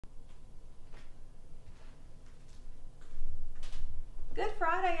Good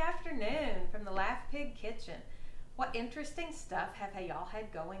Friday afternoon from the Laugh Pig Kitchen. What interesting stuff have y'all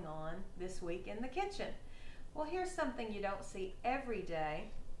had going on this week in the kitchen? Well, here's something you don't see every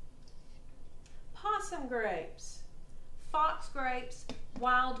day. Possum grapes, fox grapes,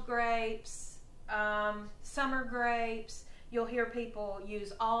 wild grapes, summer grapes. You'll hear people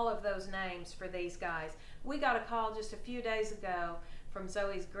use all of those names for these guys. We got a call just a few days ago from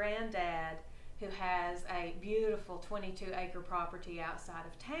Zoe's granddad, who has a beautiful 22-acre property outside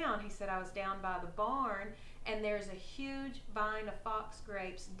of town. He said, I was down by the barn and there's a huge vine of fox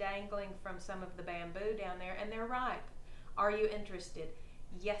grapes dangling from some of the bamboo down there, and they're ripe. Are you interested?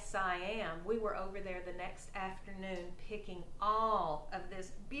 Yes, I am. We were over there the next afternoon picking all of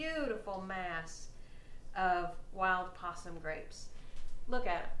this beautiful mass of wild possum grapes. Look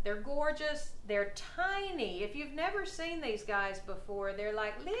at them. They're gorgeous. They're tiny. If you've never seen these guys before, they're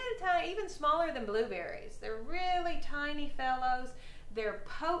like little tiny, even smaller than blueberries. They're really tiny fellows. They're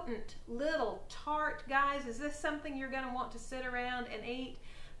potent, little, tart guys. Is this something you're going to want to sit around and eat?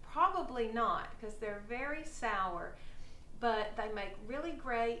 Probably not, because they're very sour. But they make really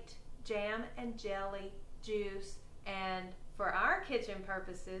great jam and jelly, juice, and for our kitchen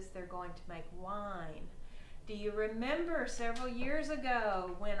purposes, they're going to make wine. Do you remember several years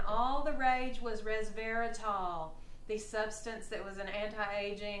ago when all the rage was resveratrol, the substance that was an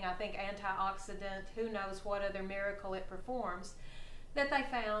anti-aging, I think antioxidant, who knows what other miracle it performs, that they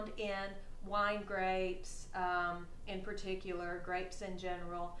found in wine grapes, in particular, grapes in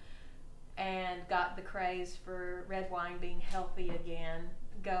general, and got the craze for red wine being healthy again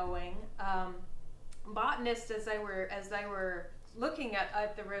going. Botanists, as they were looking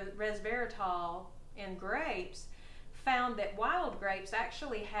at the resveratrol in grapes, found that wild grapes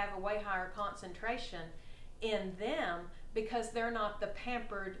actually have a way higher concentration in them because they're not the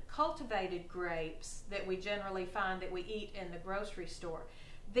pampered cultivated grapes that we generally find that we eat in the grocery store.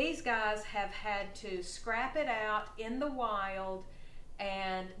 These guys have had to scrap it out in the wild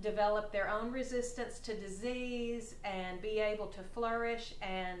and develop their own resistance to disease and be able to flourish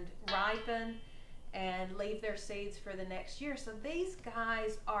and ripen and leave their seeds for the next year. So these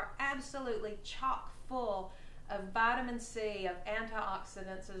guys are absolutely chock full of vitamin C, of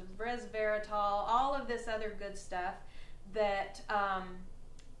antioxidants, of resveratrol, all of this other good stuff that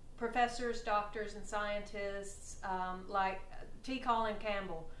professors, doctors, and scientists like T. Colin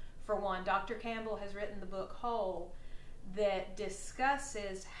Campbell, for one. Dr. Campbell has written the book Whole that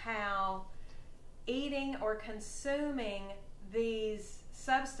discusses how eating or consuming these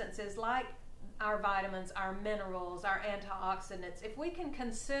substances like our vitamins, our minerals, our antioxidants, if we can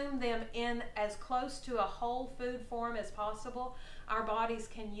consume them in as close to a whole food form as possible, our bodies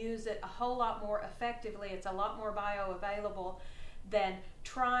can use it a whole lot more effectively. It's a lot more bioavailable than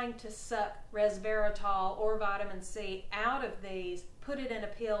trying to suck resveratrol or vitamin C out of these, put it in a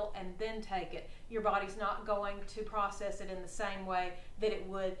pill, and then take it. Your body's not going to process it in the same way that it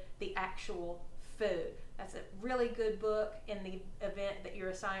would the actual food. That's a really good book in the event that you're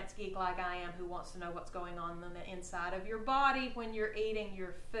a science geek like I am who wants to know what's going on the inside of your body when you're eating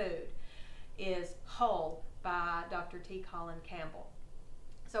your food, is Whole by Dr. T. Colin Campbell.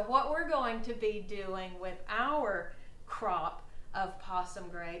 So what we're going to be doing with our crop of possum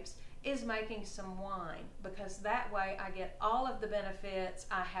grapes is making some wine, because that way I get all of the benefits.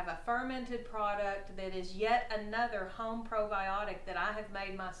 I have a fermented product that is yet another home probiotic that I have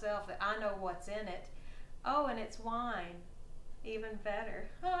made myself that I know what's in it. Oh, and it's wine. Even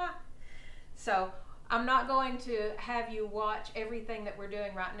better. So I'm not going to have you watch everything that we're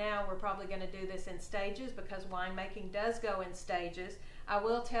doing right now. We're probably going to do this in stages because winemaking does go in stages. I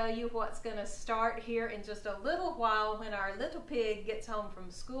will tell you what's going to start here in just a little while when our little pig gets home from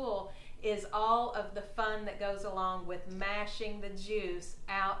school is all of the fun that goes along with mashing the juice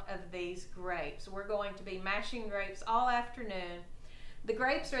out of these grapes. We're going to be mashing grapes all afternoon. The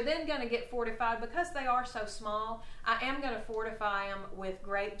grapes are then going to get fortified because they are so small. I am going to fortify them with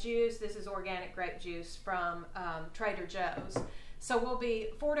grape juice. This is organic grape juice from Trader Joe's. So we'll be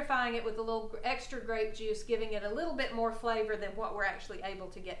fortifying it with a little extra grape juice, giving it a little bit more flavor than what we're actually able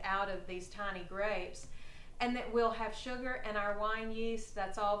to get out of these tiny grapes. And that we'll have sugar and our wine yeast.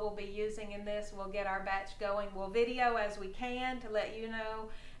 That's all we'll be using in this. We'll get our batch going. We'll video as we can to let you know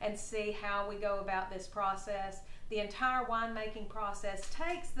and see how we go about this process. The entire winemaking process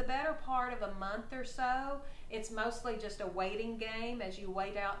takes the better part of a month or so. It's mostly just a waiting game as you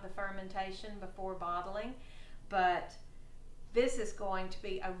wait out the fermentation before bottling. But this is going to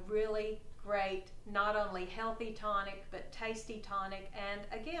be a really great, not only healthy tonic, but tasty tonic. And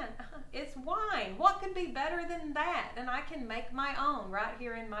again, it's wine. What could be better than that? And I can make my own right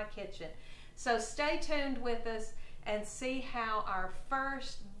here in my kitchen. So stay tuned with us. and see how our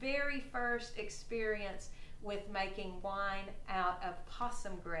very first experience with making wine out of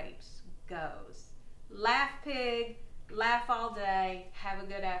possum grapes goes. Laugh pig, laugh all day. Have a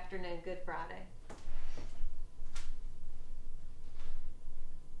good afternoon. Good Friday.